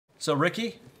So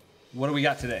Ricky, what do we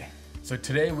got today? So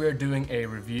today we're doing a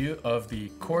review of the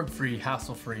cord-free,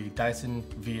 hassle-free Dyson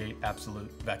V8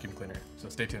 Absolute Vacuum Cleaner. So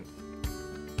stay tuned.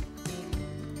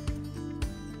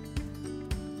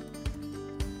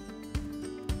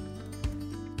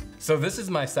 So this is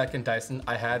my second Dyson.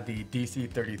 I had the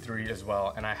DC33 as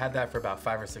well, and I had that for about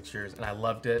 5 or 6 years, and I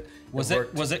loved it. Was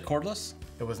it cordless?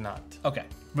 It was not. Okay.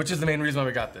 Which is the main reason why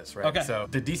we got this, right? Okay. So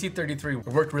the DC33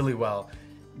 worked really well.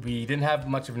 We didn't have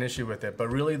much of an issue with it, but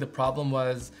really the problem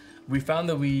was we found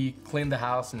that we cleaned the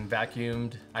house and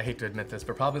vacuumed, I hate to admit this,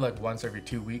 but probably like once every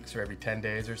 2 weeks or every 10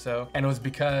 days or so. And it was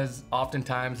because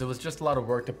oftentimes it was just a lot of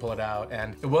work to pull it out,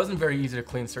 and it wasn't very easy to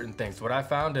clean certain things. So what I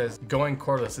found is going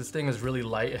cordless, this thing is really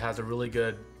light. It has a really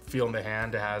good feel in the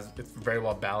hand. It's very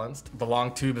well balanced. The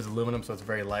long tube is aluminum, so it's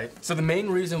very light. So the main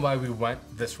reason why we went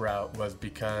this route was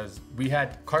because we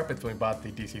had carpets when we bought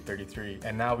the DC33,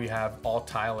 and now we have all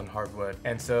tile and hardwood.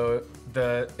 And so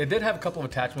it did have a couple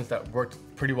of attachments that worked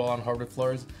pretty well on hardwood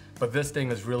floors, but this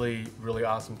thing is really, really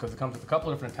awesome because it comes with a couple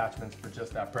of different attachments for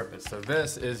just that purpose. So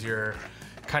this is your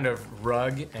kind of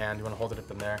rug, and you want to hold it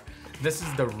up in there. This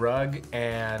is the rug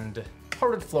and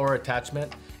hardwood floor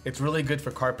attachment. It's really good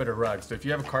for carpet or rugs. So if you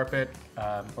have a carpet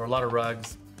or a lot of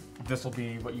rugs, this will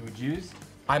be what you would use.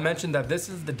 I mentioned that this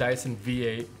is the Dyson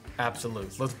V8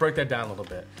 Absolute. So let's break that down a little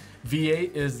bit.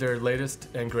 V8 is their latest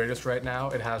and greatest right now.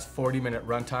 It has 40-minute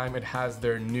runtime. It has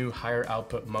their new higher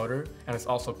output motor, and it's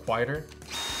also quieter.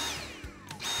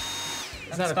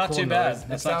 It's not too bad.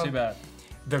 That's not too bad.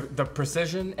 The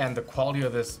precision and the quality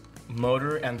of this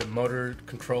motor and the motor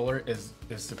controller is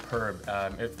superb.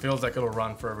 It feels like it'll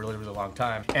run for a really, really long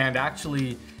time. And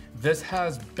actually, this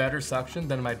has better suction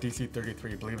than my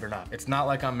DC33, believe it or not. It's not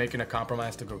like I'm making a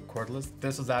compromise to go cordless.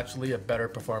 This is actually a better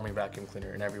performing vacuum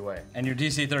cleaner in every way. And your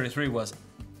DC33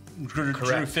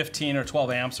 drew 15 or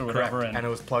 12 amps or whatever. Correct. And it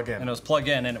was plug-in. And it was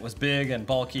plug-in, and it was big and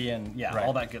bulky and yeah,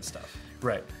 all that good stuff.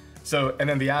 Right. So, and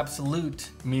then the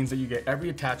Absolute means that you get every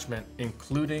attachment,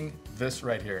 including this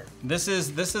right here. This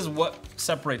is what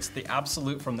separates the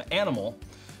Absolute from the Animal,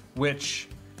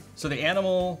 so the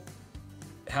Animal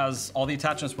has all the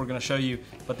attachments we're gonna show you,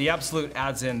 but the Absolute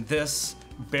adds in this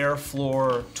bare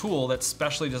floor tool that's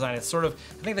specially designed. It's sort of,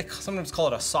 I think they sometimes call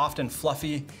it a soft and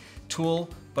fluffy tool,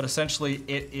 but essentially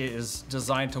it is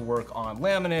designed to work on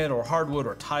laminate or hardwood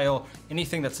or tile,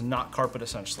 anything that's not carpet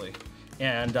essentially.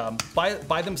 And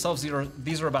by themselves,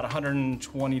 these are about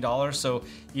 $120. So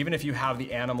even if you have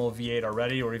the Animal V8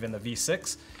 already, or even the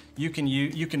V6, you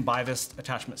can buy this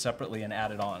attachment separately and add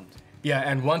it on. Yeah,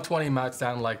 and $120 might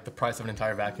sound like the price of an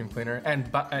entire vacuum cleaner.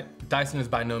 And Dyson is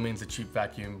by no means a cheap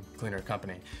vacuum cleaner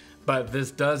company, but this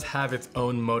does have its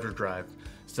own motor drive.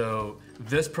 So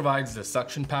this provides the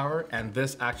suction power, and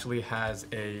this actually has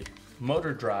a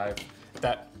motor drive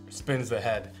that spins the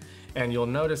head. And you'll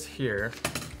notice here,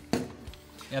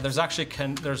 yeah, there's actually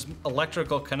there's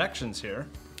electrical connections here,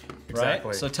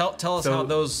 exactly. Right? So tell us how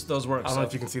those work. I don't know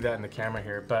if you can see that in the camera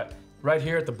here, but right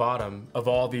here at the bottom of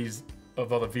all the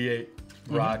V8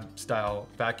 rod style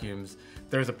vacuums,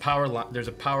 there's a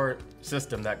power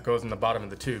system that goes in the bottom of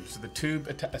the tube. So the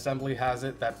tube assembly has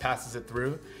it that passes it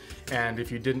through, and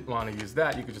if you didn't want to use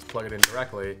that, you could just plug it in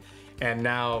directly. And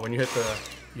now when you hit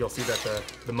you'll see that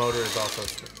the motor is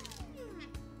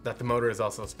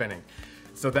also spinning.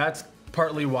 So that's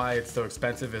partly why it's so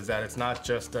expensive, is that it's not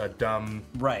just a dumb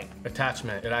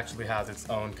attachment. It actually has its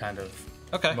own kind of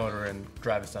motor and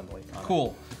drive assembly on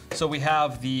Cool. it. So we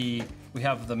have the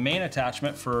main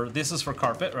attachment this is for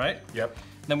carpet, right? Yep.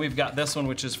 Then we've got this one,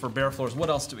 which is for bare floors. What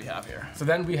else do we have here? So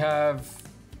then we have,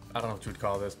 I don't know what you would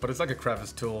call this, but it's like a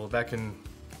crevice tool that can.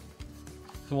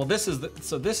 Well, this is a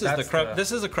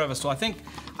crevice tool. I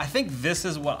think this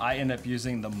is what I end up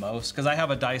using the most, because I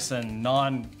have a Dyson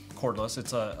non-cordless.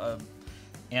 It's a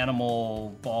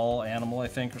animal, I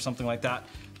think, or something like that.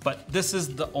 But this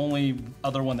is the only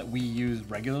other one that we use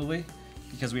regularly,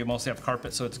 because we mostly have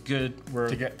carpet, so it's good.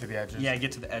 To get to the edges. Yeah,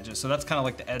 get to the edges. So that's kind of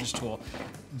like the edge tool.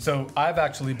 So I've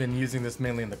actually been using this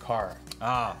mainly in the car.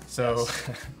 So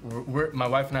yes. My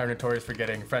wife and I are notorious for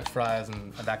getting French fries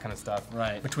and that kind of stuff.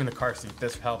 Right. Between the car seat,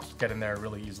 this helps get in there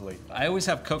really easily. I always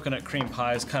have coconut cream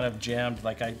pies kind of jammed,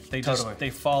 like they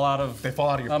fall out of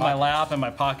your my lap and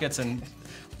my pockets. And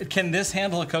can this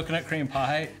handle a coconut cream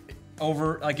pie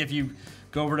over, like if you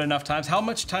go over it enough times? How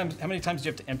many times do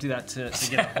you have to empty that to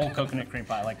get a whole coconut cream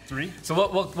pie? Like 3? So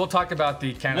we'll talk about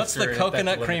the canister. What's the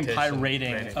coconut cream pie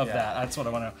rating of that? That's what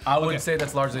I want to know. I would say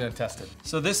that's largely untested.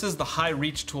 So this is the high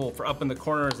reach tool for up in the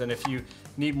corners, and if you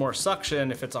need more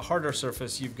suction, if it's a harder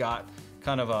surface, you've got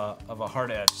kind of a hard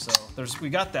edge. So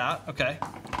we got that. Okay,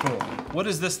 cool. What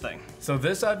is this thing? So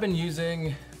this I've been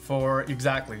using for,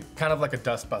 exactly, kind of like a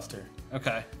dust buster.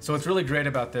 Okay. So what's really great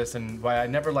about this, and why I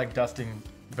never liked dusting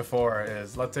before,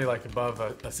 is let's say like above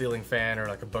a ceiling fan or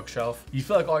like a bookshelf, you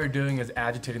feel like all you're doing is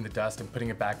agitating the dust and putting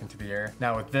it back into the air.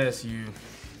 Now with this, you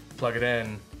plug it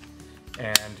in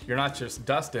and you're not just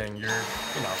dusting,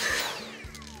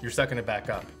 you're sucking it back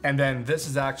up. And then this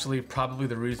is actually probably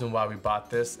the reason why we bought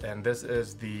this, and this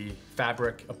is the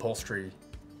fabric upholstery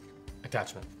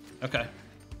attachment. Okay.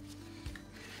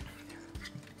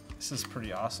 This is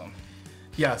pretty awesome.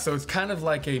 Yeah, so it's kind of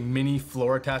like a mini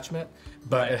floor attachment,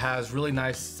 but Right. it has really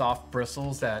nice soft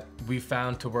bristles that we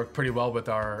found to work pretty well with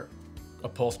our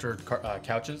upholstered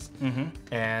couches.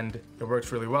 And it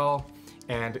works really well.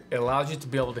 And it allows you to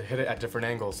be able to hit it at different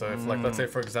angles. So if, like, let's say,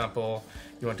 for example,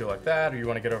 you want to do it like that, or you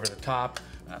want to get over the top,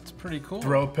 That's pretty cool.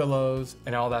 throw pillows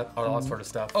and all that sort of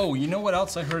stuff. Oh, you know what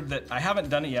else I heard that I haven't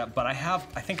done it yet, but I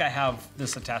think I have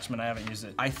this attachment. I haven't used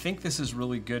it. I think this is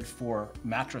really good for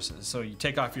mattresses. So you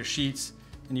take off your sheets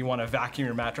and you want to vacuum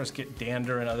your mattress, get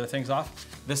dander and other things off.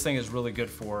 This thing is really good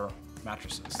for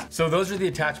mattresses. So those are the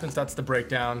attachments, that's the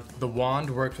breakdown. The wand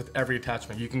works with every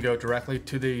attachment. You can go directly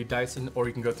to the Dyson, or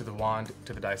you can go through the wand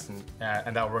to the Dyson,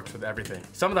 and that works with everything.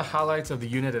 Some of the highlights of the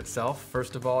unit itself,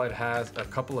 first of all, it has a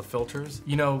couple of filters.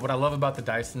 You know, what I love about the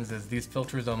Dysons is these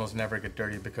filters almost never get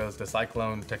dirty because the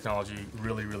cyclone technology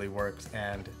really, really works,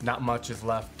 and not much is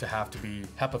left to have to be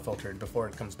HEPA filtered before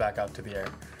it comes back out to the air.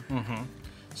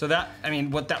 So that, I mean,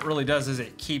 what that really does is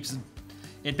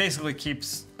it basically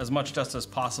keeps as much dust as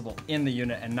possible in the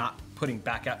unit and not putting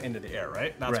back out into the air,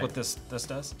 right? That's Right. what this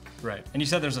does? Right. And you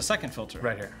said there's a second filter.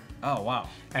 Right here. Oh, wow.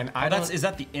 And is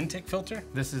that the intake filter?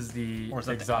 This is the Or is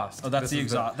that exhaust. Oh, that's This the is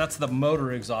exhaust. That's the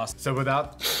motor exhaust. So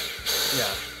without, yeah,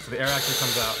 so the air actually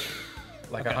comes out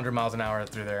like 100 miles an hour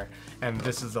through there. And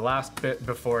this is the last bit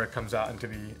before it comes out into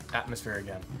the atmosphere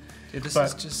again. This But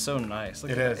is just so nice.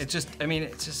 Look it at that. is. It's just, I mean,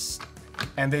 it's just,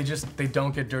 And they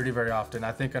don't get dirty very often.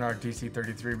 I think on our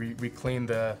DC33, we clean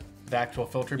the actual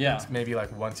filter Yeah. bits maybe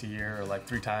like once a year or like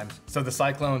 3 times. So the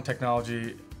cyclone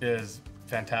technology is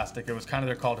fantastic. It was kind of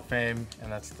their call to fame,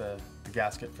 and that's the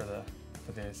gasket for the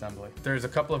assembly. There's a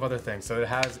couple of other things. So it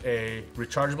has a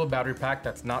rechargeable battery pack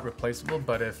that's not replaceable,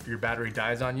 but if your battery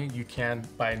dies on you, you can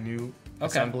buy a new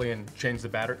assembly and change the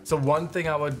battery. So one thing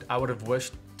I would have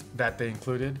wished that they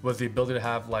included was the ability to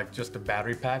have like just a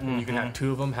battery pack, and you can have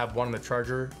 2 of them, have one in the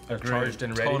charger charged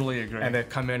and ready, Totally agree. and then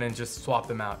come in and just swap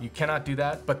them out. You cannot do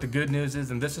that, but the good news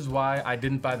is, and this is why I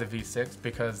didn't buy the V6,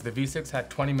 because the V6 had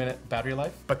 20-minute battery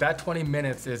life, but that 20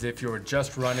 minutes is if you were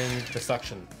just running the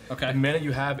suction. Okay. The minute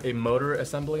you have a motor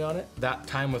assembly on it, that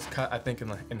time was cut, I think,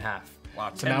 in half.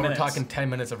 Wow, So 10 now minutes. we're talking 10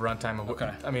 minutes of runtime.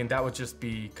 Okay. I mean, that would just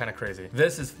be kind of crazy.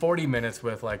 This is 40 minutes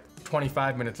with like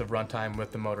 25 minutes of runtime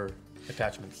with the motor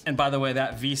attachments. and by the way,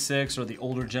 that V6 or the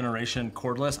older generation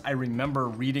cordless, I remember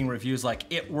reading reviews like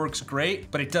it works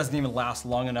great, but it doesn't even last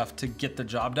long enough to get the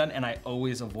job done, and I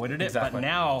always avoided it. Exactly. But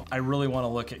now I really want to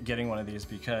look at getting one of these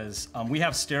because we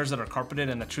have stairs that are carpeted,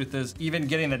 and the truth is, even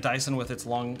getting the Dyson with its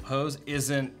long hose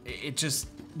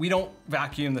we don't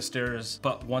vacuum the stairs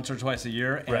but once or twice a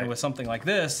year, and Right. with something like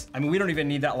this, I mean, we don't even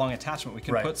need that long attachment. We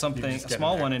can Right. put something, You just a get in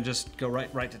small there. one, and just go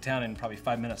right to town in probably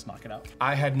 5 minutes, knock it out.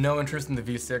 I had no interest in the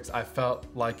V6. I felt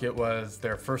like it was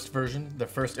their first version, the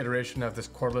first iteration of this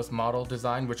cordless model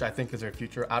design, which I think is their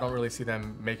future. I don't really see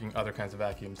them making other kinds of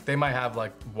vacuums. They might have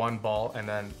like one ball, and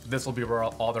then this will be where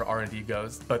all their R&D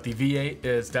goes. But the V8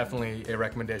 is definitely a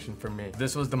recommendation for me.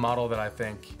 This was the model that I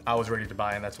think I was ready to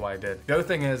buy, and that's why I did. The other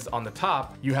thing is, on the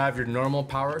top, you have your normal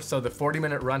power. So the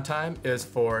 40-minute runtime is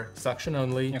for suction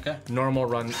only, Okay. normal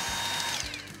run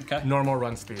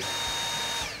speed.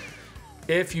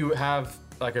 If you have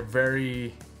like a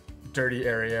very dirty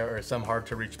area or some hard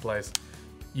to reach place,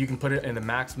 you can put it in the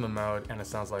maximum mode and it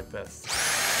sounds like this.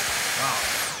 Wow.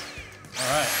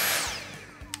 All right.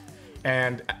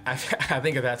 And I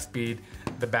think at that speed,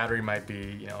 the battery might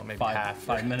be, maybe half.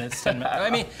 5 minutes, 10 minutes. I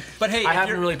mean, but hey, I if haven't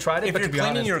you're- really tried it, if but you're to be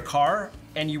cleaning honest- your car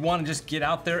and you want to just get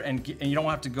out there and you don't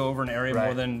have to go over an area more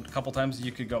Right. than a couple times,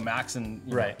 you could go max, and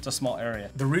you know, Right. it's a small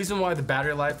area. The reason why the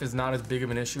battery life is not as big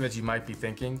of an issue as you might be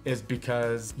thinking is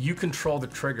because you control the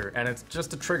trigger, and it's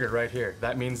just a trigger right here.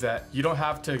 That means that you don't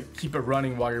have to keep it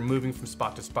running while you're moving from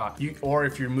spot to spot. Or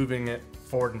if you're moving it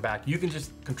forward and back, you can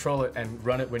just control it and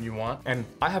run it when you want. And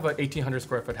I have an 1,800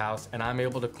 square foot house, and I'm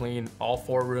able to clean all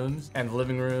 4 rooms and the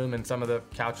living room and some of the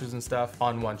couches and stuff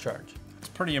on one charge. It's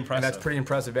pretty impressive. And that's pretty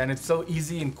impressive. And it's so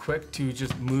easy and quick to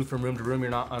just move from room to room. You're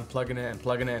not unplugging it and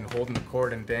plugging it and holding the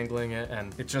cord and dangling it.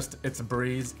 And it's a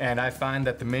breeze. And I find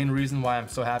that the main reason why I'm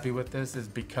so happy with this is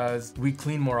because we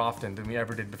clean more often than we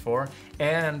ever did before.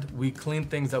 And we clean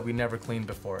things that we never cleaned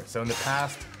before. So in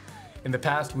the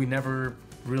past, we never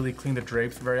really clean the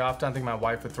drapes very often. I think my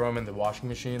wife would throw them in the washing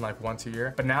machine like once a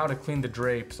year. But now to clean the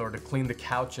drapes or to clean the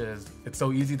couches, it's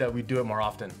so easy that we do it more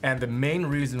often. And the main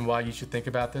reason why you should think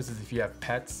about this is if you have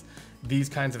pets, these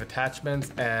kinds of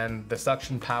attachments and the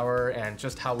suction power and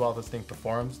just how well this thing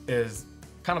performs is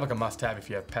kind of like a must-have if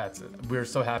you have pets. We were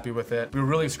so happy with it. We were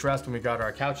really stressed when we got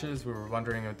our couches. We were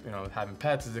wondering, you know, having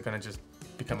pets, is it gonna just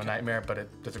become a nightmare? But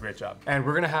it does a great job. And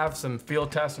we're gonna have some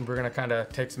field tests, and we're gonna kind of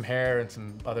take some hair and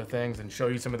some other things and show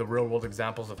you some of the real-world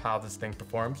examples of how this thing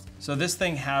performs. So this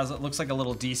thing has, it looks like a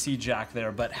little DC jack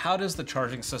there, but how does the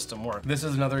charging system work? This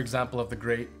is another example of the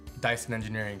great Dyson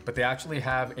engineering, but they actually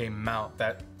have a mount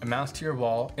that mounts to your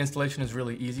wall. Installation is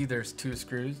really easy. There's 2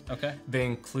 screws. Okay. They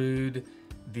include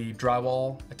the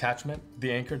drywall attachment, the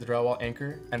anchor, the drywall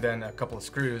anchor, and then a couple of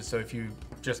screws. So if you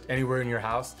just anywhere in your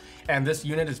house, and this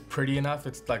unit is pretty enough,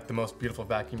 it's like the most beautiful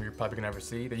vacuum you're probably gonna ever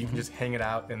see, that you can just hang it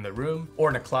out in the room or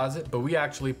in a closet, but we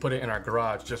actually put it in our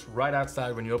garage, just right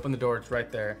outside. When you open the door, it's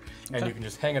right there, and you can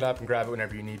just hang it up and grab it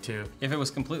whenever you need to. If it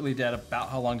was completely dead, about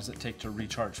how long does it take to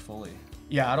recharge fully?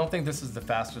 Yeah, I don't think this is the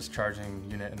fastest charging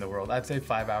unit in the world. I'd say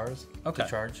 5 hours to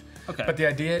charge. Okay. But the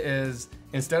idea is,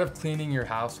 instead of cleaning your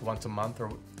house once a month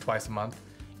or twice a month,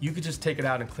 you could just take it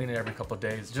out and clean it every couple of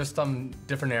days, just some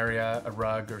different area, a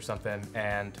rug or something,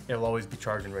 and it'll always be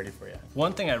charged and ready for you.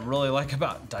 One thing I really like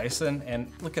about Dyson,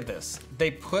 and look at this, they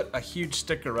put a huge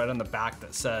sticker right on the back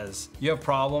that says, you have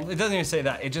problems? It doesn't even say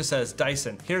that, it just says,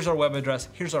 Dyson, here's our web address,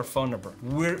 here's our phone number.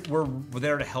 We're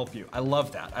there to help you. I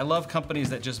love that. I love companies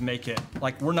that just make it,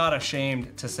 like, we're not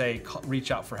ashamed to say,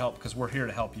 reach out for help, because we're here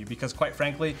to help you, because quite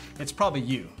frankly, it's probably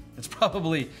you. It's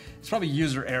probably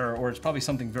user error, or it's probably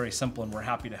something very simple, and we're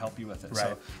happy to help you with it. Right.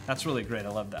 So that's really great. I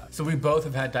love that. So we both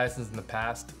have had Dysons in the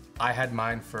past. I had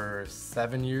mine for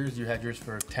 7 years. You had yours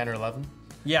for 10 or 11?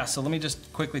 Yeah, so let me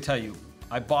just quickly tell you.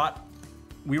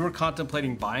 We were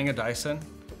contemplating buying a Dyson,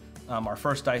 our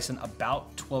first Dyson,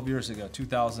 about 12 years ago,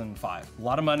 2005. A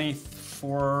lot of money,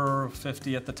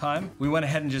 $450 at the time. We went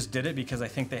ahead and just did it because I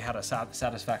think they had a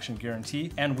satisfaction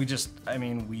guarantee. And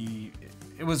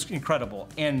it was incredible.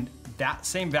 And that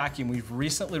same vacuum, we've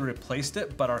recently replaced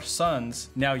it, but our sons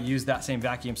now use that same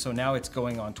vacuum, so now it's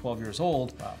going on 12 years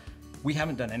old. Wow. We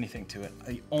haven't done anything to it.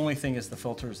 The only thing is the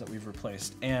filters that we've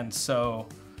replaced. And so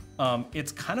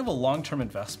it's kind of a long-term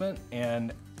investment,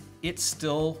 and it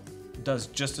still does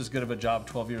just as good of a job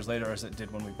 12 years later as it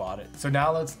did when we bought it. So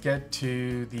now let's get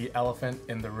to the elephant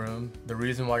in the room. The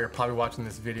reason why you're probably watching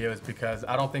this video is because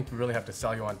I don't think we really have to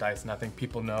sell you on Dyson. I think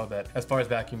people know that as far as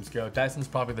vacuums go, Dyson's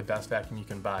probably the best vacuum you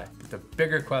can buy. The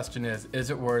bigger question is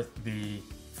it worth the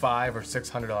 $500 or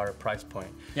 $600 price point?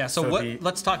 Yeah, so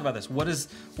let's talk about this. What is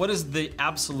the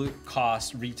absolute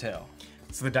cost retail?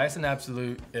 So the Dyson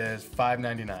Absolute is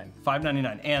 $599.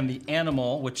 $599, and the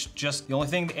Animal, which the only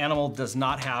thing the Animal does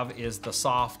not have is the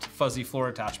soft, fuzzy floor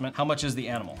attachment. How much is the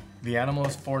Animal? The Animal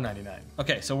is $499.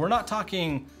 Okay, so we're not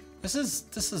talking, this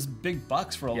is big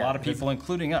bucks for a lot of people,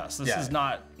 including us. This is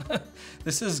not,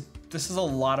 this is a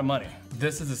lot of money.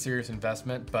 This is a serious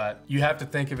investment, but you have to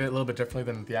think of it a little bit differently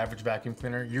than the average vacuum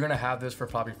cleaner. You're gonna have this for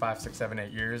probably 5, 6, 7,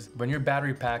 8 years. When your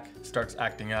battery pack starts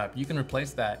acting up, you can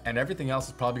replace that, and everything else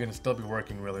is probably gonna still be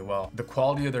working really well. The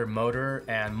quality of their motor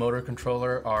and motor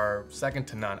controller are second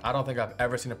to none. I don't think I've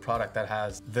ever seen a product that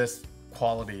has this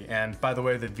quality. And by the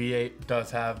way, the V8 does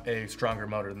have a stronger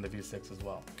motor than the V6 as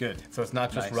well. Good. So it's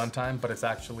not just runtime, but it's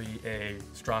actually a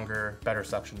stronger, better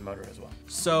suction motor as well.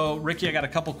 So Ricky, I got a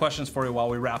couple questions for you while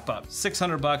we wrap up.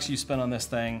 $600 you spent on this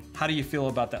thing. How do you feel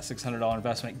about that $600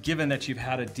 investment, given that you've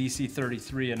had a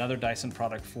DC33, another Dyson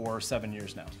product, for 7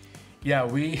 years now? Yeah,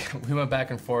 we went back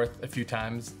and forth a few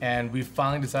times, and we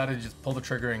finally decided to just pull the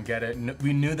trigger and get it.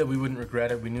 We knew that we wouldn't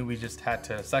regret it. We knew we just had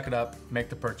to suck it up, make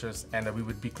the purchase, and that we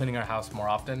would be cleaning our house more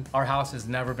often. Our house has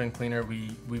never been cleaner.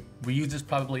 We use this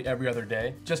probably every other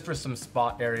day, just for some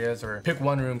spot areas, or pick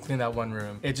one room, clean that one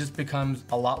room. It just becomes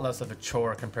a lot less of a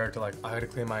chore compared to, like, I gotta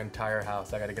clean my entire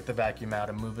house. I gotta get the vacuum out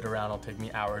and move it around. It'll take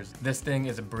me hours. This thing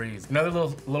is a breeze. Another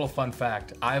little fun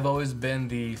fact, I've always been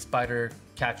the spider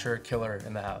catcher killer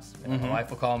in the house. My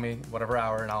wife will call me whatever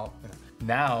hour, and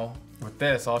now with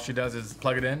this, all she does is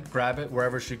plug it in, grab it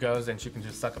wherever she goes, and she can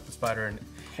just suck up the spider. And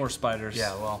poor spiders.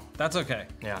 Yeah, well, that's okay.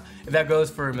 Yeah, that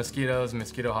goes for mosquitoes,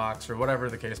 mosquito hawks, or whatever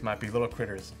the case might be, little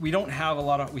critters. We don't have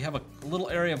we have a little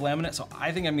area of laminate, so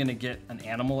I think I'm gonna get an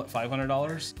Animal at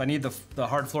 $500. If I need the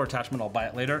hard floor attachment, I'll buy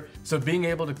it later. So being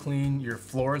able to clean your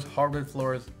floors, hardwood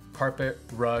floors, carpet,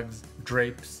 rugs,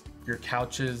 drapes, your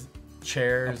couches,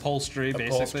 chairs, upholstery,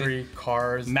 basically,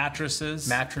 cars, mattresses.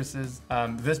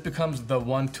 This becomes the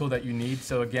one tool that you need.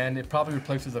 So again, it probably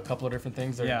replaces a couple of different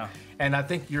things. Yeah. And I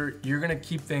think you're gonna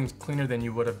keep things cleaner than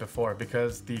you would have before,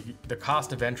 because the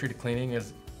cost of entry to cleaning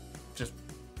is just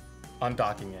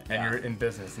undocking it, and you're in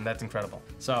business, and that's incredible.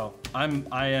 So I'm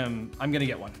gonna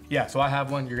get one. Yeah, so I have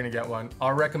one, you're gonna get one.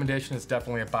 Our recommendation is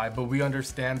definitely a buy, but we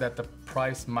understand that the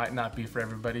price might not be for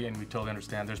everybody, and we totally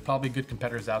understand. There's probably good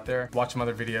competitors out there. Watch some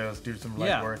other videos, do some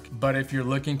light work. But if you're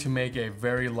looking to make a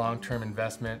very long-term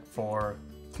investment for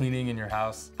cleaning in your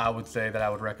house, I would say that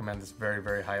I would recommend this very,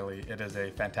 very highly. It is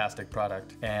a fantastic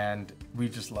product, and we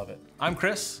just love it. I'm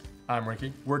Chris. I'm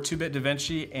Ricky. We're 2-Bit Da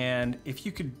Vinci, and if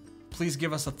you could please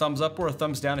give us a thumbs up or a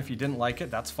thumbs down if you didn't like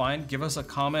it, that's fine. Give us a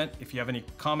comment if you have any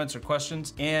comments or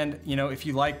questions. And if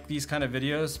you like these kind of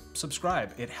videos,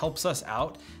 subscribe. It helps us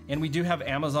out. And we do have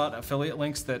Amazon affiliate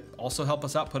links that also help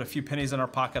us out. Put a few pennies in our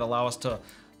pocket, allow us to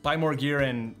buy more gear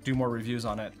and do more reviews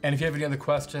on it. And if you have any other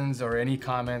questions or any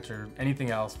comments or anything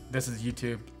else, this is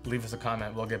YouTube. Leave us a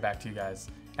comment, we'll get back to you guys.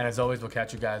 And as always, we'll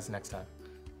catch you guys next time.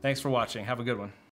 Thanks for watching, have a good one.